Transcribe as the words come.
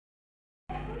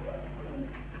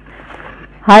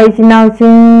Hai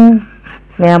sinausin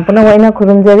mayam puna waina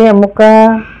khurumjari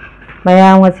amuka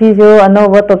mayam ngasisu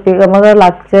anoba topic amaga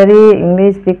lakchari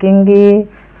English speaking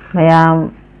gi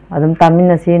mayam adum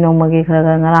taminasi nomagi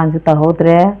khara ngarang ju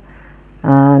tahodre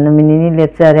namini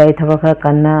lecture ai thaba khara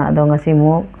kanna ado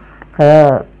ngasimu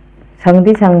khara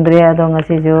sangdre ado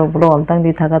ngasisu blog amtang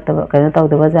di thaga taba kana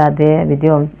tawdaba jade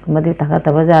video amadi thaga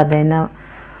taba jade na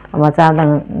macha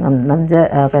dang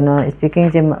namja kana speaking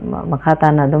je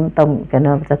makhata na dum tam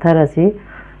kana chatharasi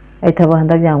ai thaba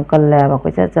handak jam kalle ba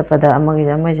ko chapada amagi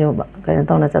jamai jo kana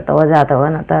tawna chatawa jatawa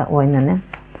na ta oina ne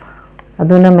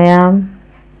aduna mayam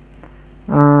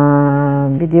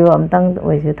video amtang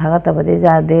oise thaga tabadi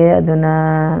jade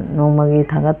aduna nomagi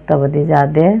thaga tabadi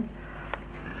jade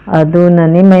aduna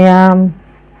ni mayam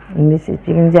English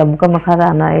speaking je amuka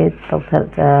makhara na ai tawthar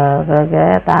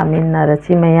ga tamin na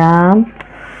rachi mayam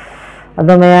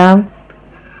ado mayam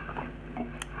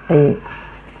ai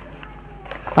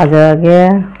pajage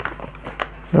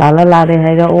lala lare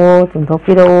haira o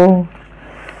chumthokpira o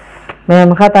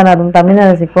mayam khata na dum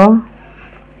tamina rasiko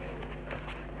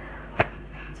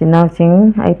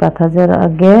sinawsing ai pathajara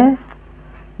age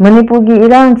Manipur gi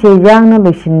irang che jangna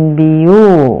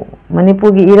loisinbiu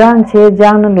Manipur gi irang che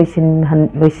jangna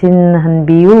loisin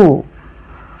hanbiu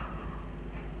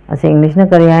As English na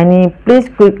Karyani,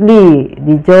 please quickly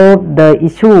resolve the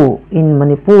issue in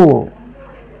Manipur.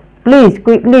 Please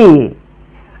quickly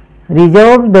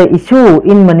resolve the issue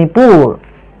in Manipur.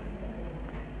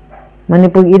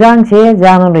 Manipur irang che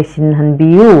jang loisin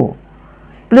hanbiu.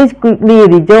 Please quickly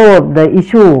resolve the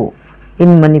issue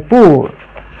in Manipur.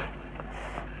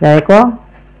 Dai ko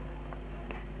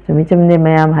chumi chumne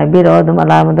mayam haibiro dum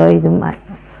alam do idum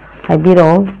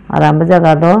haibiro aram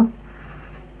jaga do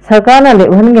Sarkarna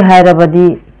lebhange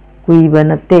hairabadi kuiba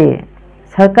natte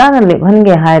Sarkarna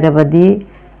lebhange hairabadi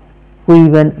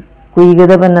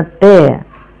kuigadaba natte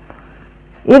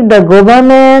If the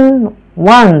government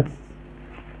wants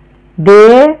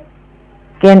they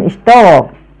can stop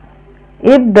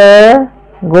If the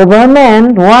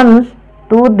government wants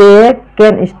to they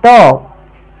can stop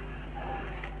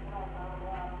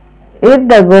If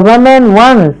the government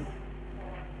wants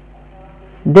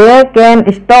they can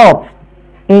stop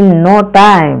In no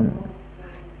time.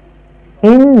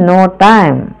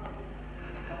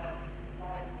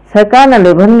 Sarkarna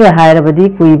lebhange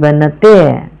hairabadi kuiba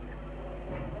natte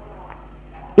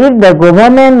If the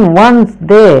government wants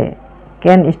they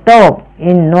can stop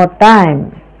in no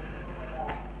time.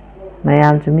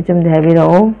 Mayam chumi chumde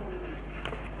haibiro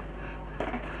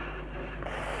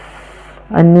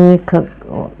ani khak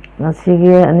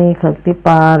nasige ani khakti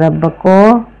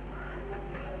parabako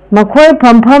Makhoi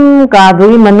phampham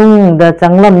kadui manung da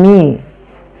changlammi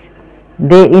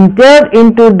They entered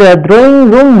into the drawing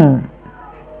room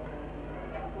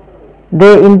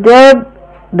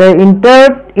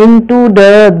into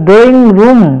the drawing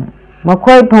room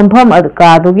Makhoi phampham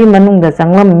kadugi manung da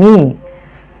changlammi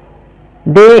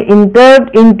They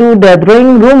entered into the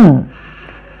drawing room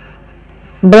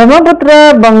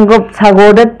Brahmaputra Bangop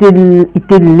Sagoda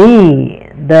itilli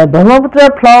The Brahmaputra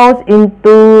flows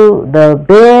into the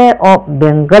Bay of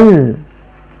Bengal.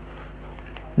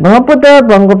 Brahmaputra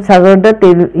Bangopsagar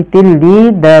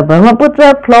itilli The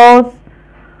Brahmaputra flows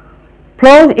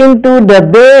into the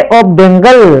Bay of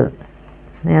Bengal.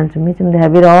 Mayam chumi chumde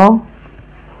habiro.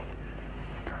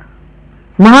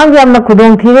 Mahak yamna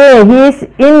khudong thire. He is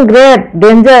in great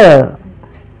danger.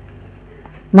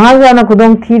 Mahak yamna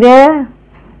khudong thire.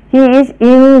 He is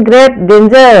in great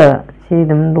danger. Si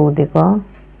dum do deko.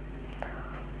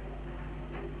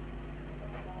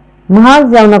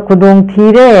 Mahak jamna khudong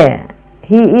thire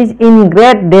He is in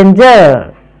great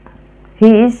danger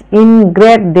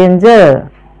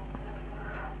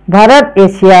Bharat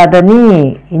Asia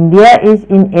dani India is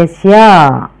in Asia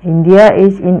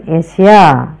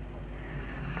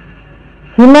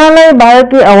Himalaya Bharat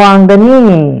ki awang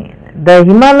dani The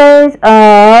Himalayas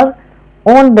are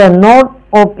on the north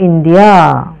of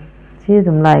India Si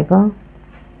dum lai ko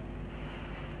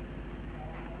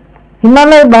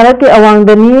Himalaya Bharat ki awang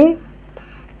dani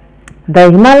The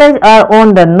Himalayas are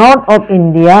on the north of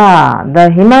India.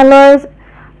 The Himalayas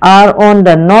are on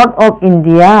the north of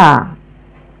India.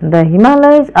 The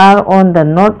Himalayas are on the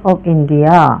north of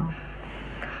India.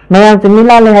 Mayam chumi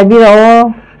lale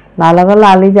habiro lalaga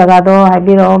lali jaga do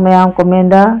habiro mayam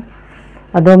komenda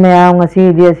ado mayam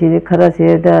ngasi dia si khara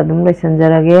se da dum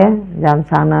laisanjarage jam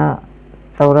sana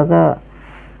tawraga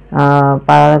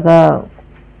paraga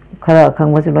khara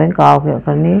khangbasu loin kaw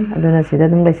khani aduna sida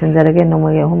dum laisanjarage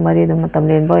nomage hum mari dum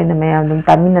tamlen boina mayam dum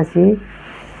taminasi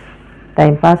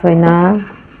time pass hoina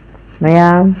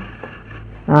mayam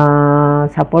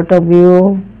support of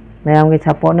you mayam ki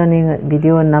support na ning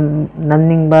video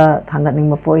namningba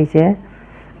thangatningba poise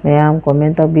mayam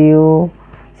comment tobiu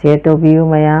share tobiu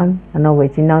mayam anoba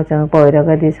ichinau changpa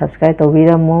oiragadi subscribe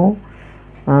tobiramu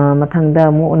mathangda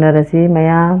amu unarasi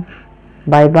mayam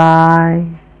bye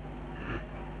bye